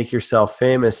make yourself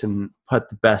famous and put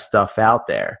the best stuff out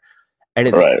there. And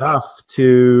it's tough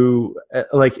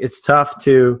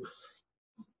to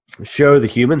show the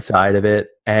human side of it.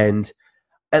 And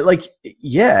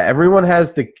everyone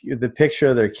has the picture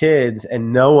of their kids,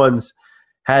 and no one's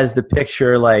has the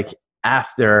picture like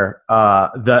after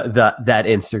that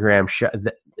Instagram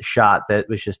shot that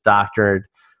was just doctored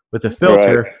with a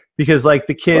filter, because like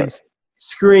the kids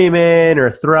screaming or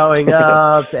throwing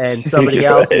up and somebody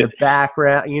else in the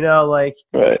background,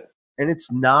 and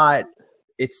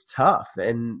it's tough.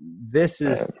 And this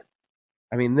is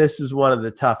one of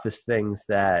the toughest things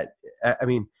that,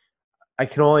 I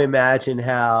can only imagine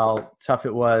how tough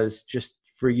it was just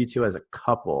for you two as a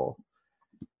couple.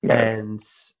 Right. And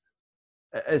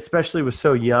especially with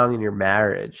so young in your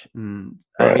marriage. And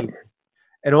I mean,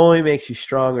 it only makes you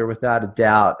stronger without a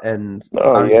doubt. And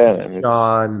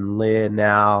Sean and Leah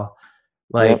now,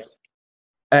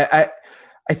 I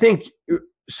think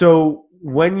so.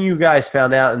 When you guys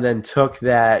found out and then took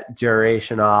that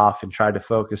duration off and tried to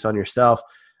focus on yourself,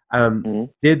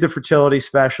 did the fertility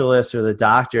specialist or the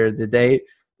doctor,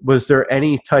 was there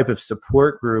any type of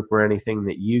support group or anything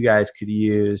that you guys could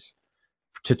use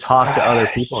to talk to other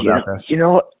people about this?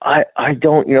 I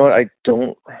don't.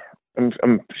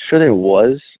 I'm sure there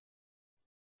was.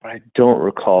 I don't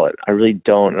recall it. I really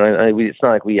don't. And it's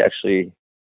not like we actually.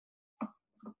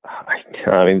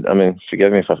 I mean,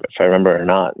 forgive me if I remember or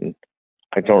not. And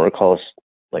I don't recall us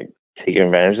like taking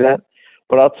advantage of that.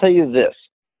 But I'll tell you this.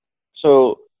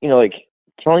 So, like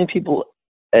telling people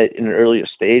at an earlier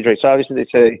stage, right? So obviously they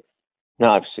say, no,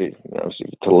 obviously to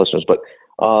the listeners, but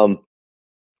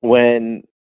when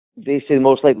they say the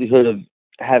most likelihood of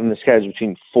having miscarriage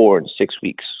between 4 and 6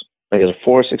 weeks, like is it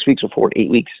 4 or 6 weeks or 4 to 8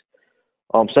 weeks?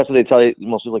 So that's what they tell you.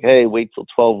 Most people like, hey, wait till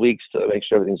 12 weeks to make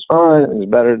sure everything's fine, everything's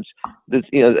better. I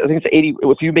think it's 80.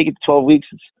 If you make it to 12 weeks,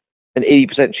 it's an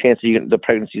 80% chance that the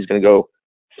pregnancy is going to go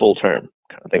full term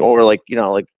kind of thing, or like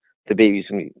the baby's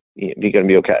going to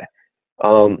be okay.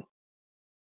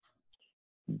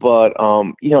 But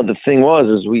the thing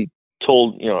is we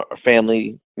told our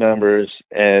family members,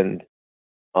 and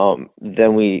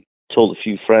then we told a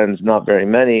few friends, not very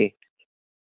many.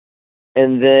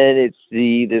 And then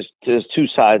there's two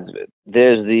sides of it.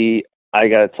 There's I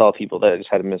gotta tell people that I just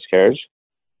had a miscarriage.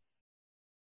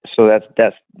 So that's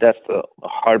the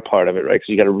hard part of it, right? Because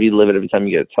you got to relive it every time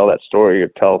you got to tell that story or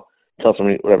tell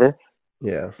somebody whatever.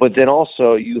 Yeah. But then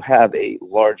also you have a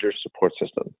larger support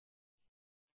system.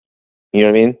 You know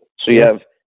what I mean? So you have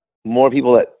more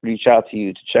people that reach out to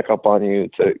you to check up on you,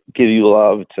 to give you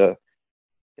love, to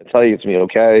tell you it's me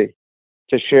okay,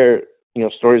 to share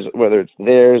stories, whether it's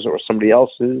theirs or somebody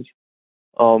else's.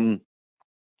 And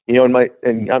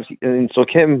obviously, and so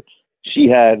Kim, she's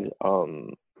got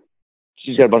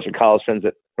a bunch of college friends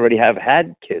that already have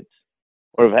had kids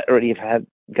or already have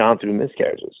gone through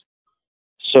miscarriages.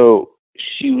 So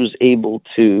she was able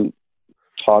to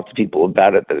talk to people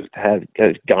about it that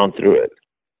had gone through it.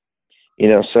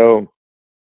 So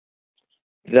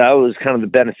that was kind of the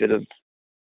benefit of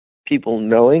people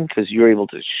knowing, because you're able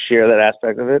to share that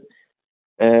aspect of it.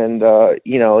 And,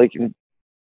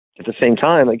 at the same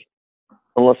time, like,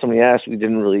 unless somebody asked, we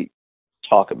didn't really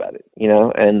talk about it,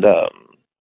 and,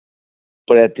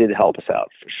 but it did help us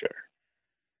out for sure.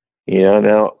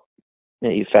 Now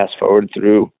you fast forward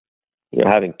through,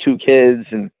 having 2 kids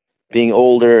and being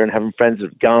older and having friends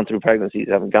that have gone through pregnancies,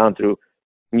 haven't gone through,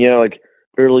 like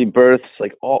early births,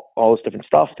 like all this different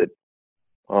stuff that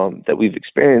we've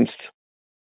experienced.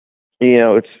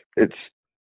 It's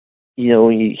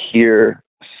when you hear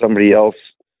somebody else,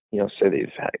 say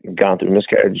they've gone through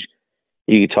miscarriage,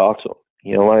 you talk to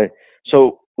them.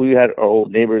 So we had our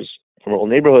old neighbors from our old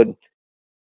neighborhood.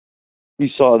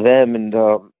 We saw them, and they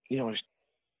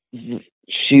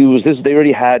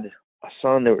already had a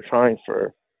son. They were trying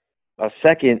for a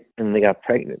second, and they got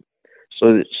pregnant.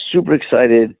 So super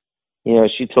excited.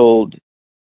 She told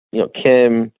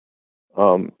Kim.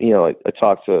 I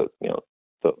talked to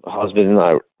the husband and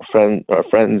our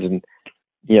friends, and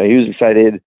he was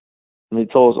excited. And he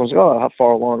told us, I was like, oh, how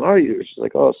far along are you? She's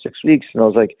like, oh, 6 weeks. And I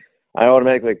was like, I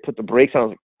automatically put the brakes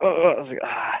on. I was like, oh, I was like,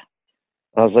 ah.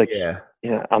 I was like, yeah,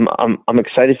 I'm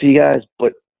excited for you guys,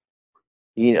 but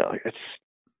it's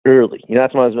early.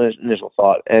 That's my initial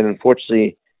thought. And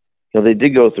unfortunately, they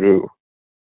did go through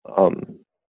a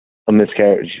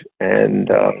miscarriage, and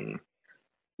at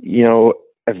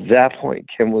that point,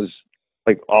 Kim was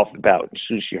like off the bat. As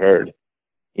soon as she heard,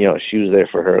 she was there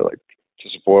for her, like to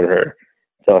support her,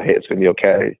 tell her, hey, it's gonna be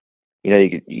okay.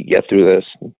 You get through this.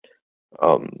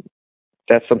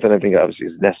 That's something I think obviously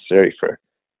is necessary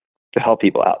to help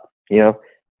people out.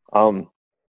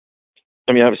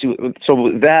 Obviously, so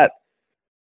with that,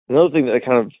 another thing that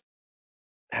kind of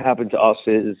happened to us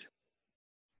is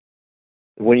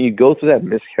when you go through that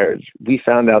miscarriage, we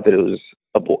found out that it was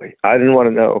a boy. I didn't want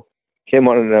to know. Kim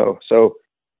wanted to know. So,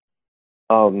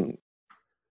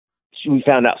 we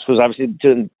found out. So, obviously,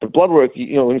 doing the blood work, when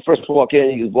you first walk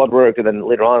in, you do blood work, and then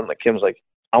later on, like, Kim's like,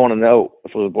 I want to know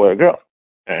if it was a boy or a girl.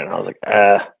 And I was like,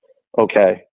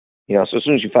 okay. So as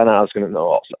soon as you found out, I was going to know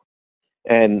also.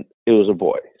 And it was a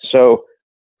boy. So,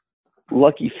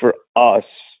 lucky for us,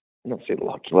 I don't say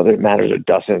lucky, whether it matters or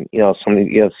doesn't,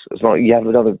 somebody, as long as you have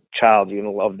another child, you're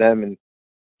going to love them and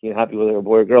you're happy whether a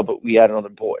boy or girl, but we had another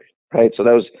boy, right? So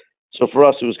for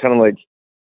us, it was kind of like,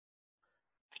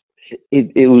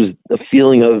 it was a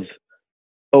feeling of,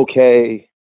 okay,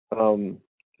 we'll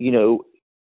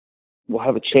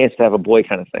have a chance to have a boy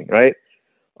kind of thing, right?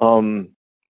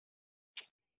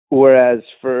 Whereas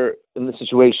in the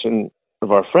situation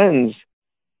of our friends,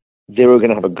 they were going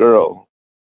to have a girl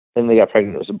and they got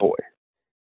pregnant as a boy.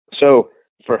 So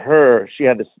for her, she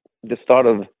had this thought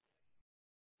of,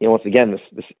 once again,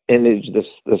 this image,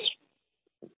 this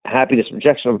happiness,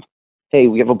 projection of, hey,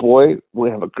 we have a boy, we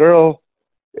have a girl,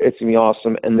 it's going to be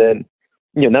awesome. And then,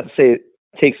 not to say it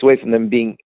takes away from them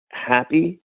being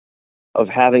happy of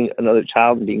having another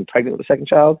child and being pregnant with a second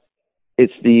child.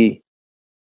 it's the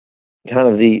kind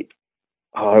of the,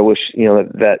 oh, I wish,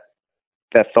 that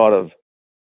thought of,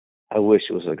 I wish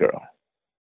it was a girl.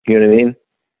 You know what I mean?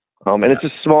 And it's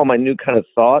a small, minute kind of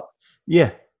thought.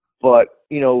 Yeah. But,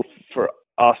 for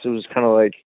us, it was kind of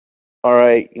like, all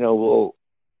right, we'll,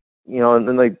 and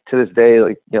then like to this day,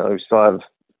 like, we still have,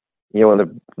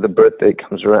 when the birthday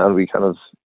comes around, we kind of,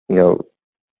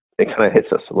 it kind of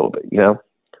hits us a little bit, Yeah.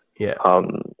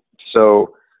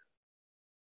 So,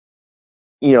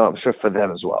 I'm sure for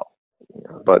them as well.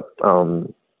 But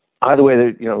either way,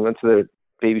 they, went to the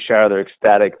baby shower. They're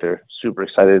ecstatic. They're super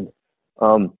excited.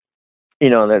 And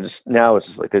they're just, now it's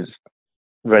just like they're just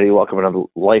ready to welcome another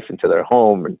life into their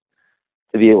home and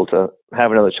to be able to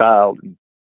have another child, and,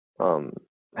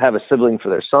 have a sibling for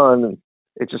their son. And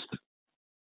it just,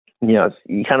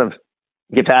 you kind of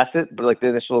get past it, but like the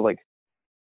initial, like,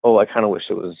 oh, I kind of wish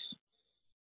it was,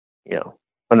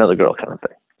 another girl kind of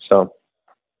thing.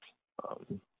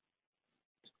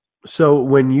 So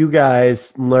when you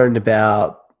guys learned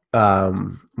about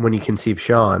when you conceived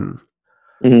Sean,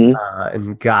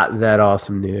 and got that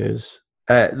awesome news,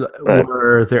 right.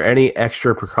 were there any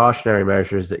extra precautionary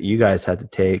measures that you guys had to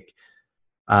take?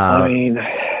 I mean, I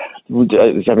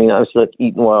was like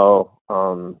eating well.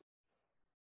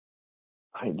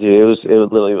 It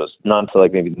literally was not until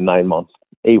like maybe 9 months,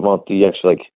 8 months you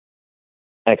actually like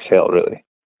exhale really.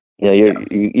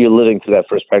 You're living through that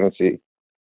first pregnancy.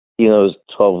 Those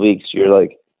 12 weeks, you're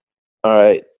like, all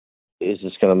right, is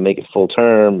this going to make it full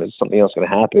term? Is something else going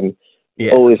to happen? You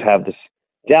always have this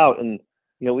doubt. And,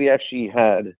 we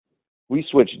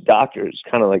switched doctors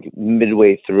kind of like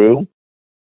midway through.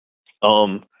 I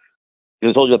told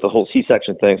you about the whole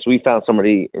C-section thing. So we found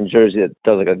somebody in Jersey that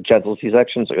does like a gentle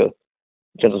C-section. It's like a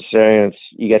gentle cesarean.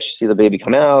 You get to see the baby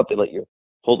come out. They let you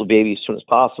hold the baby as soon as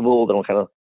possible. They don't kind of,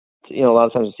 a lot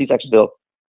of times with C-sections, they'll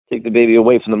take the baby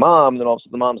away from the mom, and then all of a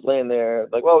sudden the mom's laying there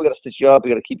like, well, we got to stitch you up, we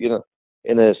got to keep you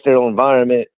in a sterile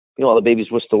environment. All the baby's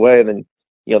whisked away, and then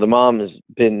the mom has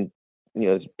been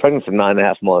pregnant for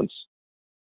 9.5 months,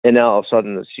 and now all of a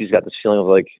sudden she's got this feeling of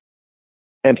like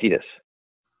emptiness.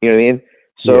 You know what I mean?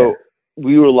 So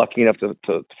we were lucky enough to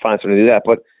find someone to do that.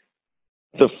 But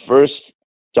the first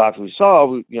doctor we saw,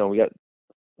 we got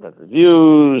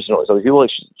reviews, so people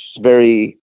like she's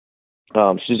very.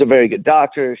 She's a very good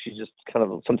doctor. She's just kind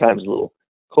of sometimes a little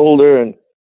colder. And,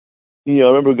 I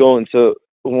remember going to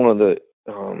one of the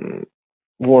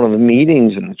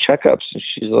meetings and the checkups, and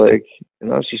she's like,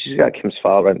 she's got Kim's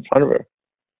file right in front of her.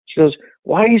 She goes,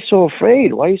 why are you so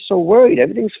afraid? Why are you so worried?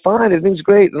 Everything's fine. Everything's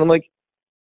great. And I'm like,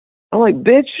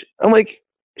 bitch,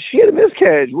 she had a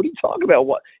miscarriage. What are you talking about?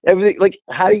 What, everything, like,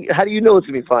 how do you know it's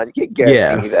going to be fine? You can't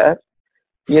guarantee me that.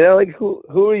 Like,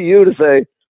 who are you to say,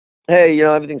 hey,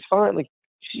 everything's fine. Like,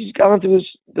 she's gone through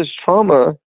this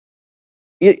trauma.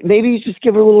 Maybe you just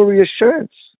give her a little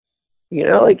reassurance.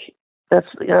 Like, that's,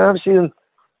 obviously,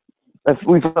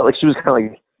 we felt like she was kind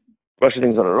of like brushing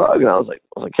things on the rug. And I was like,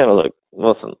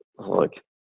 listen,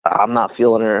 I'm not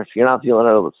feeling her. If you're not feeling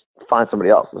her, let's find somebody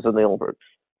else. This is the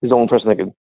only person that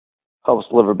can help us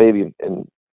deliver a baby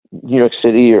in New York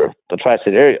City or the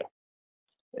tri-state area.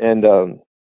 And so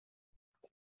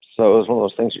it was one of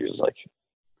those things where you're just like,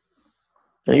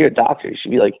 you're a doctor. You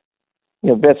should be like,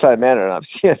 bedside manner. And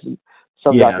obviously,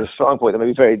 some doctors' strong point that may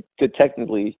be very good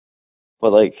technically,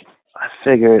 but like, I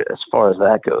figured as far as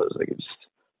that goes, like,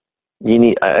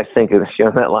 I think if you're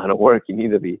in that line of work, you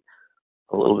need to be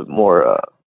a little bit more,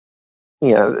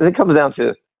 it comes down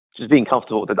to just being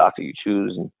comfortable with the doctor you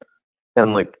choose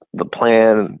and like the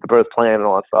plan, the birth plan and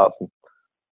all that stuff. And,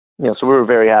 so we were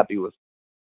very happy with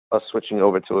us switching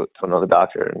over to another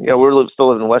doctor. And, we're still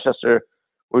living in Westchester.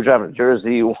 We're driving to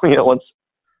Jersey, once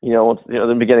in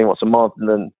the beginning, once a month, and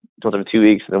then once every 2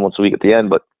 weeks, and then once a week at the end.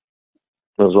 But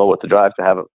it was well worth the drive to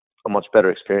have a much better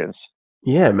experience.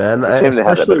 Yeah, man.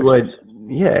 Especially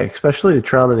the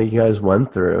trauma that you guys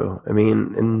went through. I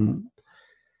mean, and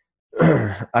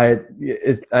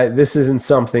this isn't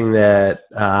something that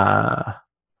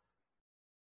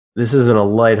this isn't a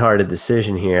lighthearted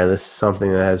decision here. This is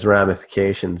something that has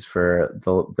ramifications for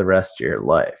the rest of your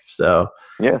life. So,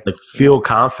 feel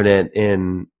confident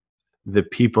in the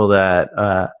people that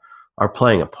are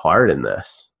playing a part in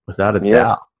this, without a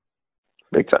doubt.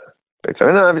 Big time.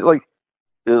 And I mean, like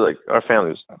our family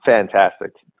was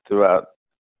fantastic throughout.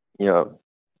 I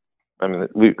mean,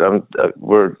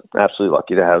 we're absolutely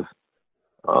lucky to have,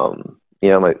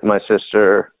 my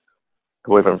sister, her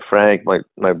boyfriend Frank,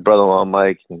 my brother-in-law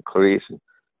Mike, and Clarice, and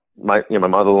my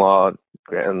mother-in-law,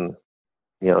 and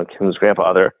Kim's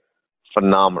grandfather,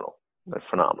 phenomenal. They're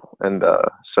phenomenal. And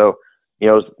so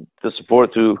the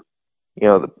support through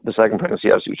the second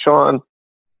pregnancy, obviously with Sean,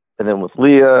 and then with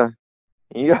Leah,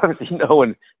 you obviously know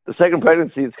when the second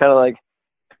pregnancy, it's kind of like,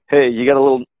 hey, you got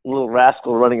a little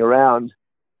rascal running around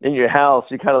in your house.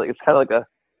 It's kind of like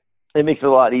it makes it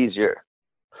a lot easier.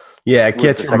 Yeah, it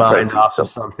gets your mind off of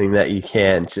something that you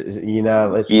can, yeah.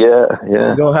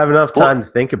 You don't have enough time to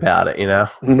think about it, No,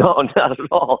 not at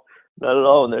all. Not at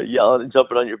all. And they're yelling and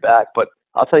jumping on your back. But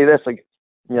I'll tell you this, like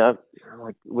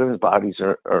women's bodies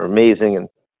are amazing, and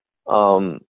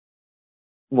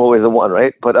always the one,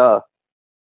 right? But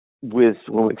when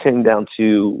it came down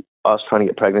to us trying to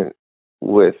get pregnant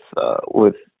with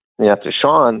after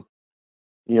Sean,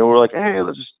 we're like, hey,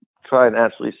 let's just try and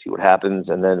naturally see what happens,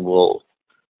 and then we'll,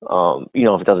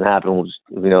 if it doesn't happen, we'll just,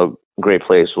 great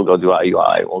place, we'll go do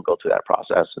IUI, we'll go through that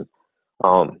process, and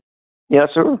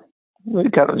so we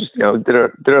kind of just did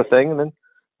our thing, and then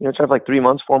tried for like 3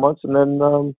 months, 4 months, and then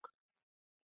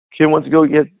Kim went to go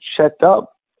get checked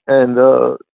up, and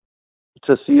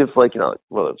to see if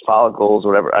whether it's follicles or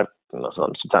whatever.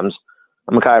 Sometimes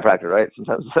I'm a chiropractor, right?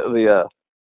 Sometimes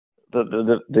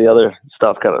the other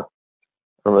stuff kind of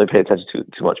I don't really pay attention to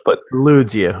too much, but it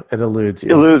eludes you. It eludes me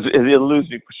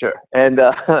for sure. And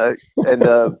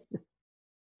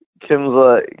Kim's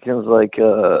like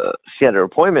she had her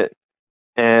appointment,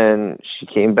 and she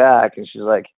came back, and she's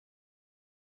like,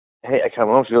 hey, I come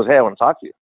home. She goes, hey, I want to talk to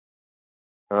you.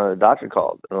 The doctor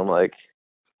called, and I'm like,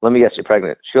 let me guess, you're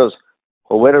pregnant. She goes,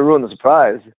 well, way to ruin the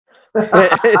surprise.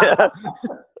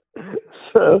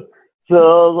 So I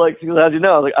was like, she goes, how'd you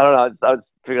know? I was like, I don't know. I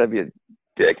figured I'd be a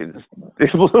dick and just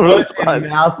ruin your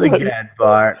mouth again,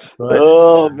 Bart.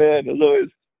 Oh man, it's always.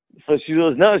 So she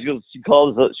goes, no. She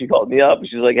called me up, and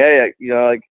she's like, hey,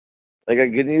 I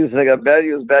got good news and I got bad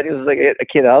news. Bad news is like, I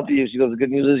can't help you. She goes, the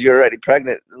good news is you're already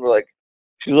pregnant. And we're like,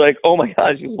 she's like, oh my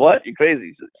God. She goes, what? You're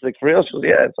crazy. She's like, for real? She goes,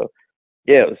 yeah. So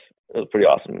yeah, it was pretty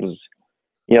awesome. It was,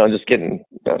 just getting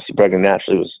pregnant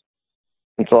naturally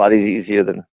it's a lot easier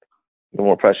than the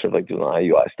more pressure of like doing the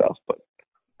IUI stuff. But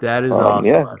that is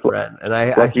awesome, my friend. And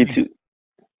lucky too.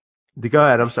 Go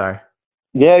ahead. I'm sorry.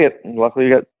 Yeah. Luckily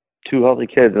you got 2 healthy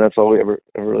kids, and that's all we ever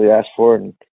really asked for.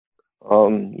 And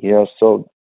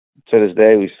still to this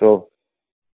day, we still,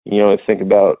 think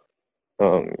about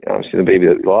obviously the baby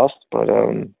that we lost, but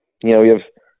we have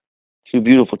 2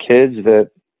 beautiful kids that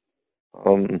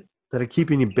are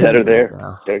keeping you busy. That are there.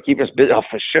 Now. That are keeping us busy. Oh,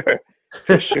 for sure,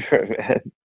 man.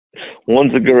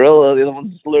 One's a gorilla, the other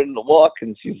one's learning to walk,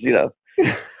 and she's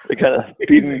they kind of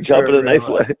beating each other in a nice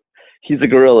way. He's a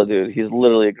gorilla, dude. He's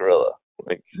literally a gorilla.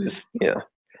 Like,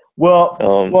 Well,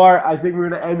 Bart, I think we're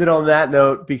going to end it on that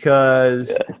note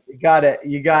because you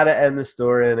gotta end the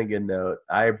story on a good note.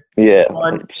 100%.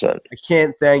 I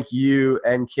can't thank you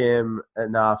and Kim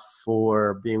enough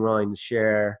for being willing to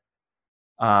share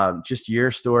just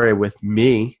your story with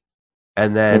me,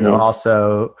 and then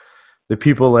also the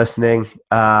people listening.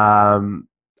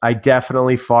 I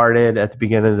definitely farted at the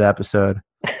beginning of the episode.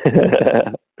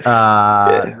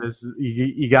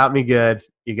 You got me good.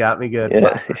 You got me good.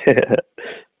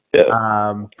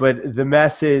 Yeah. But the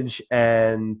message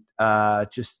and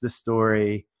just the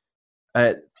story,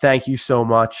 thank you so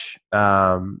much.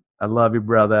 I love you,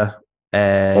 brother.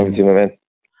 And thank you, my man.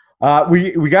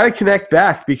 We got to connect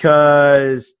back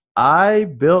because I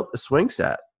built a swing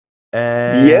set,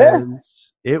 and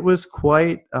it was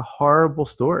quite a horrible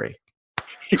story.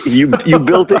 You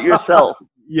built it yourself?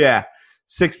 Yeah,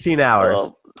 16 hours.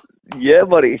 Yeah,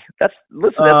 buddy. That's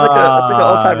like an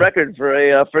all-time record for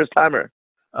a first-timer.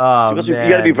 Oh, man. You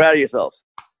got to be proud of yourself.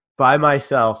 By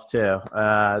myself too.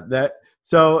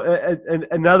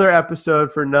 Another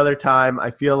episode for another time.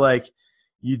 I feel like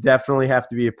you definitely have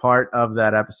to be a part of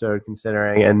that episode,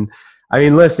 considering. And I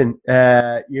mean, listen,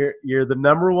 you're the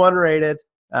number 1 rated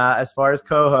as far as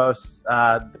co-hosts.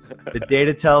 The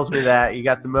data tells me that you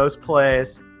got the most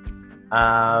plays,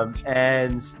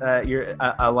 and you're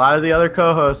a lot of the other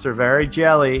co-hosts are very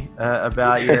jelly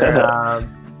about your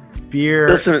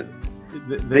beer. Listen.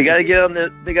 They gotta get on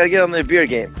their beer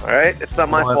game. All right, it's not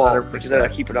my 100%. Fault. Because I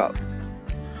keep it up.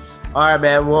 All right,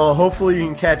 man. Well, hopefully you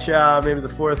can catch maybe the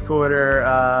 4th quarter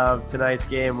of tonight's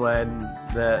game when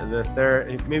the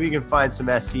third. Maybe you can find some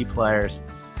SC players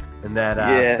and that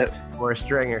 4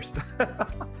 stringers.